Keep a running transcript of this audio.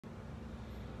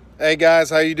Hey guys,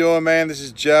 how you doing, man? This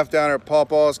is Jeff down at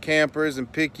Pawpaw's Campers in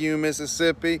Picayune,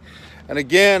 Mississippi. And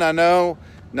again, I know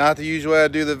not the usual way I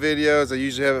do the videos. I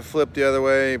usually have it flipped the other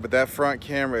way, but that front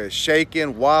camera is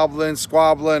shaking, wobbling,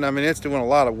 squabbling. I mean, it's doing a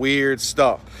lot of weird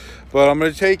stuff. But I'm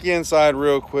gonna take you inside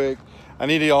real quick. I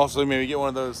need to also maybe get one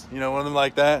of those, you know, one of them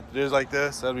like that, just like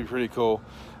this. That'd be pretty cool.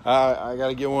 I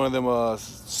gotta get one of them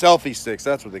selfie sticks,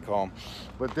 that's what they call them.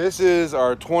 But this is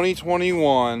our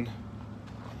 2021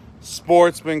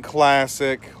 Sportsman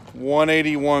Classic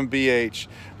 181 BH.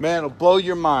 Man, it'll blow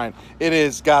your mind. It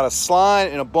has got a slide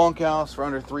and a bunkhouse for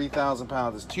under 3,000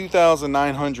 pounds. It's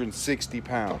 2,960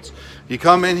 pounds. You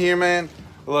come in here, man,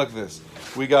 look at this.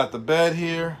 We got the bed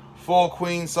here, full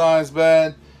queen size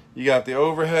bed. You got the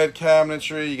overhead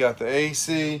cabinetry, you got the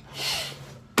AC.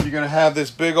 You're gonna have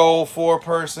this big old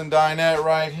 4-person dinette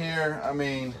right here. I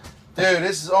mean, dude,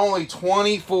 this is only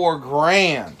 24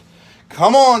 grand.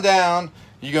 Come on down.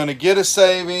 You're gonna get a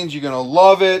savings. You're gonna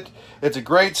love it. It's a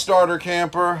great starter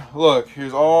camper. Look,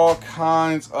 here's all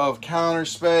kinds of counter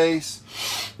space.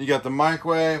 You got the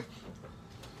microwave.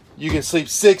 You can sleep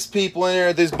 6 people in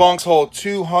here. These bunks hold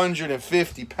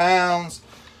 250 pounds.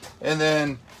 And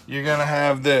then you're gonna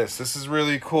have this. This is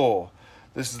really cool.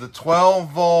 This is the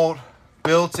 12-volt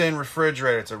built-in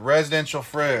refrigerator. It's a residential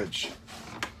fridge.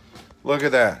 Look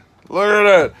at that. Look at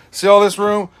that. See all this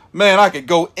room? Man, I could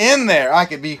go in there. I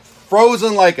could be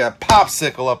frozen like a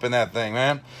popsicle up in that thing,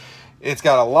 man. It's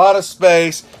got a lot of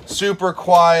space, super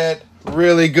quiet,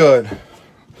 really good.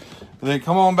 Then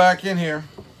come on back in here.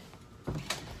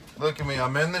 Look at me,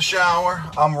 I'm in the shower.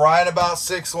 I'm right about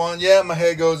 6'1". Yeah, my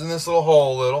head goes in this little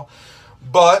hole a little,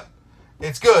 but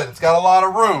it's good. It's got a lot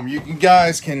of room. You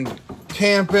guys can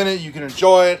camp in it. You can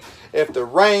enjoy it. If the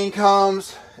rain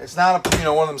comes, it's not a,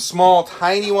 one of them small,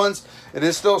 tiny ones. It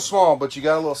is still small, but you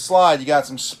got a little slide. You got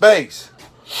some space.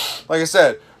 Like I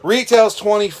said, retail's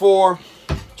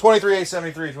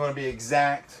 $23,873 if you want to be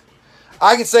exact.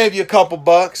 I can save you a couple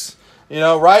bucks.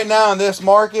 Right now in this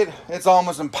market, it's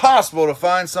almost impossible to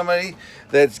find somebody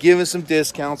that's giving some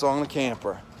discounts on the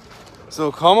camper.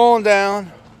 So come on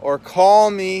down or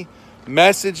call me,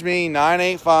 message me,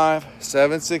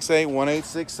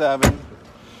 985-768-1867.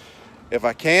 If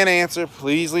I can't answer,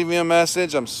 please leave me a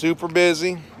message. I'm super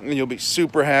busy, and you'll be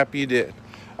super happy you did.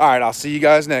 All right, I'll see you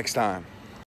guys next time.